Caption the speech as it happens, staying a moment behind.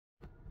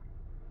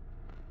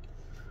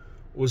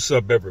What's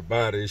up,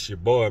 everybody? It's your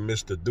boy,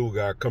 Mr.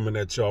 Dugai, coming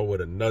at y'all with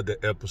another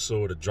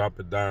episode of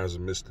Dropping Dimes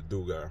with Mr.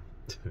 Dugai.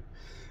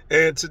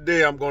 And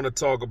today I'm going to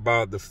talk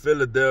about the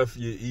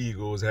Philadelphia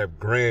Eagles have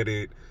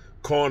granted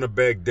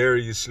cornerback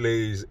Darius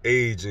Slay's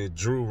agent,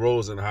 Drew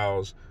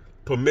Rosenhaus,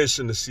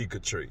 permission to seek a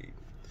trade.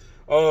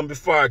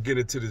 Before I get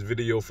into this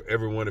video, for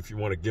everyone, if you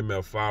want to give me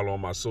a follow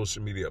on my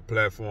social media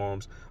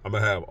platforms, I'm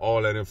going to have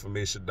all that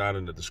information down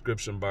in the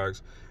description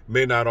box.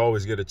 May not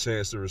always get a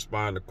chance to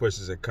respond to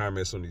questions and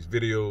comments on these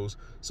videos,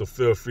 so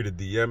feel free to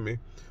DM me.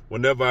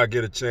 Whenever I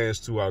get a chance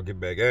to, I'll get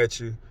back at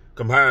you.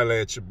 Come holler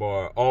at your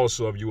boy.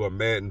 Also, if you are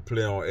Madden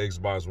player on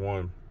Xbox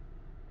One,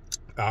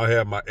 I'll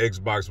have my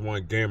Xbox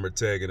One gamer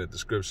tag in the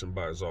description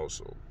box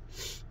also.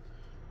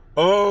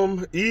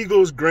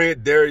 Eagles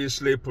grant Darius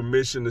Slay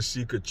permission to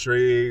seek a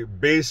trade.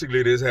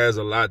 Basically, this has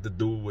a lot to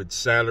do with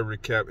salary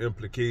cap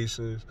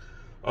implications.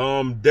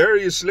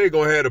 Darius Slay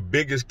gonna have the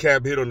biggest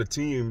cap hit on the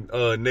team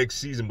next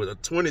season with a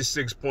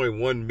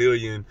 $26.1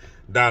 million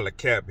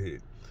cap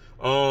hit.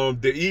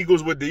 The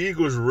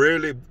Eagles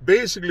really,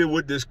 basically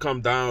what this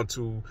come down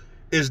to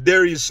is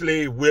Darius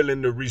Slay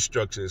willing to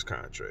restructure his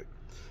contract.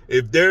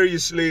 If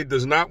Darius Slay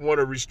does not want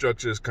to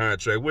restructure his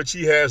contract, which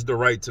he has the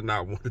right to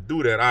not want to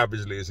do that,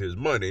 obviously it's his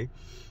money,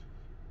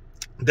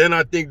 then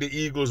I think the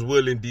Eagles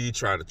will indeed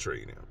try to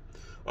trade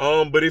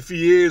him. But if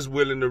he is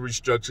willing to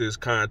restructure his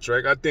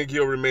contract, I think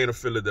he'll remain a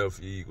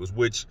Philadelphia Eagles,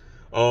 which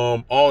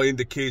all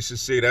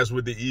indications say that's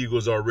what the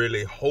Eagles are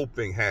really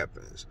hoping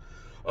happens.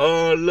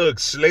 Look,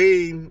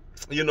 Slay,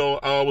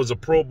 was a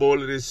Pro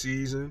Bowler this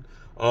season.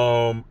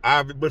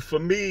 But for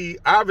me,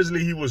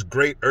 obviously he was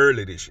great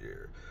early this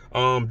year.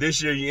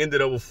 This year he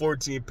ended up with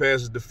 14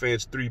 passes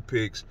defense, 3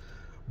 picks.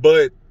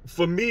 But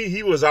for me,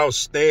 he was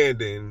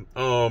outstanding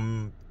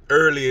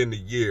early in the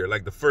year,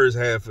 like the first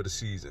half of the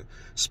season.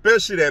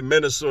 Especially that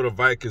Minnesota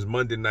Vikings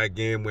Monday night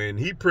game when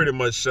he pretty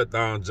much shut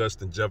down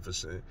Justin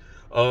Jefferson.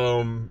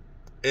 And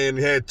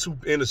had 2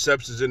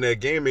 interceptions in that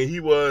game. And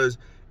he was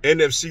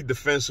NFC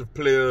Defensive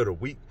Player of the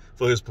Week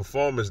for his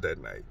performance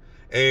that night.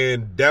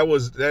 And that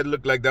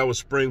looked like that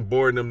was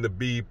springboarding him to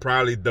be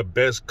probably the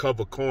best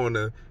cover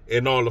corner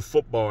in all of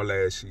football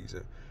last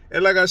season.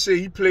 And like I said,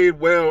 he played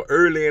well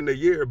early in the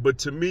year, but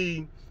to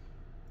me,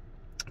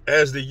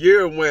 as the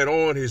year went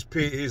on, his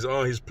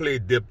play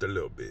dipped a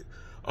little bit.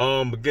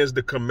 Against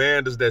the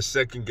Commanders, that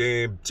second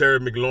game, Terry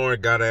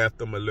McLaurin got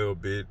after him a little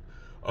bit.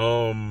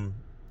 And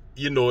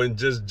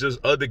just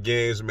other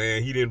games,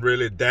 man, he didn't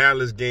really.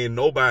 Dallas game,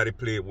 nobody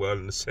played well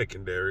in the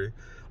secondary.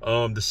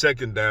 The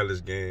second Dallas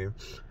game.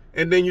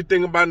 And then you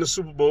think about in the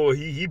Super Bowl,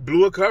 he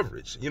blew a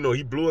coverage. He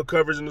blew a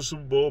coverage in the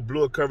Super Bowl,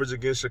 blew a coverage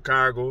against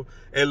Chicago.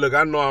 And look,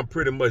 I know I'm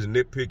pretty much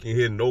nitpicking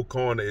here. No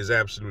corner is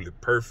absolutely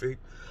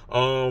perfect.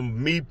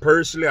 Me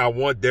personally, I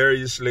want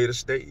Darius Slay to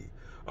stay.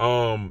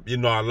 I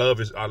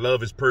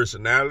love his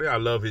personality. I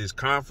love his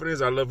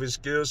confidence. I love his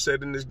skill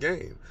set in this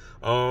game.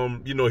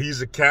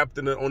 He's a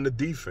captain on the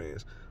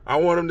defense. I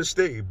want him to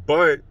stay.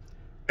 But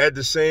at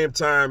the same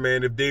time,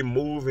 man, if they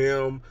move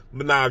him,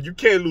 you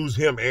can't lose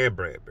him and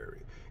Bradbury.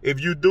 If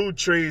you do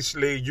trade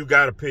Slay, you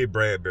got to pay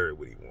Bradbury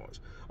what he wants.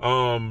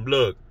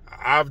 Look,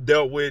 I've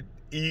dealt with,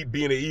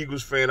 being an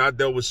Eagles fan, I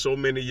dealt with so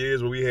many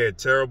years where we had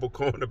terrible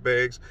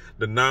cornerbacks,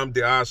 the Nnamdi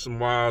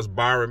Asomugha,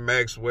 Byron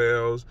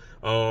Maxwell's,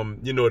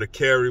 the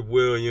Kerry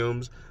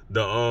Williams,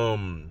 the,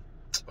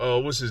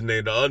 what's his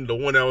name? The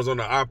one that was on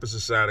the opposite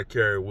side of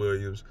Kerry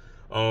Williams,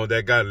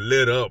 that got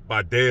lit up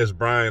by Dez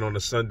Bryant on a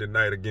Sunday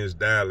night against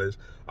Dallas.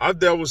 I've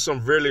dealt with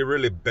some really,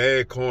 really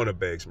bad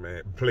cornerbacks,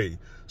 man, play.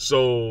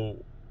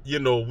 So,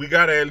 we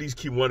got to at least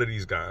keep one of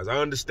these guys. I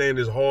understand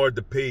it's hard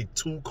to pay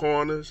 2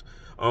 corners,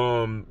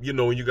 when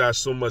you got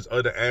so much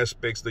other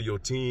aspects of your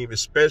team,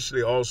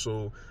 especially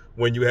also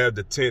when you have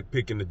the 10th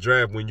pick in the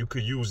draft, when you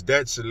could use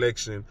that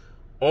selection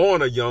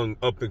on a young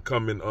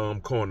up-and-coming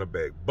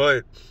cornerback.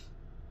 But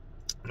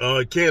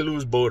can't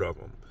lose both of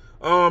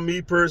them.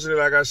 Me personally,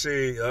 like I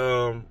say,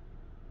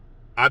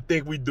 I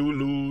think we do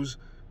lose.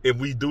 If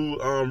we do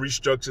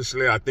restructure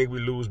Slay, I think we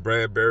lose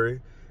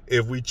Bradbury.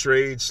 If we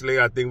trade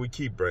Slay, I think we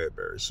keep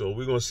Bradbury. So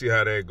we're going to see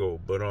how that goes.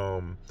 But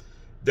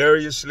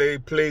Darius Slay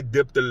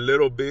dipped a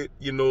little bit,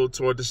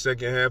 toward the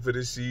second half of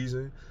the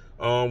season.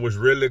 Was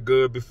really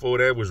good before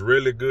that. Was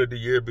really good the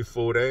year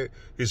before that.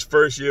 His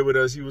first year with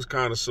us, he was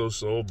kind of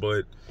so-so.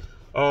 But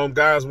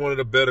guy's one of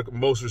the better,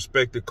 most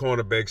respected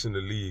cornerbacks in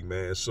the league,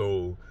 man.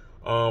 So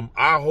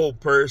I hope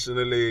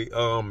personally he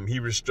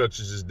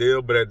restructures his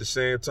deal. But at the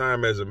same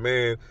time, as a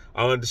man,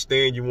 I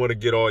understand you want to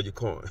get all your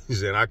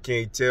coins. And I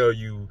can't tell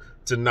you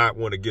to not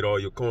want to get all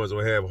your coins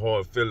or have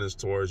hard feelings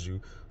towards you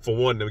for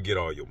wanting to get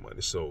all your money.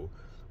 So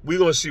we're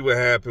going to see what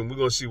happens. We're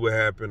going to see what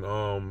happens.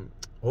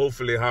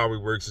 Hopefully Howie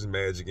works his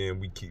magic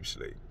and we keep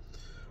Slay.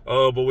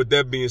 But with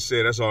that being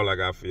said, that's all I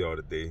got for y'all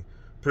today.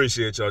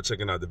 Appreciate y'all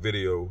checking out the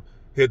video.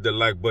 Hit the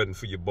like button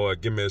for your boy.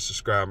 Give me a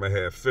subscribe. I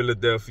have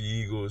Philadelphia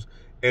Eagles,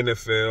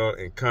 NFL,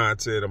 and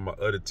content of my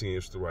other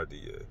teams throughout the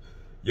year.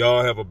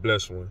 Y'all have a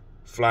blessed one.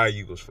 Fly,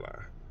 Eagles,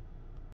 fly.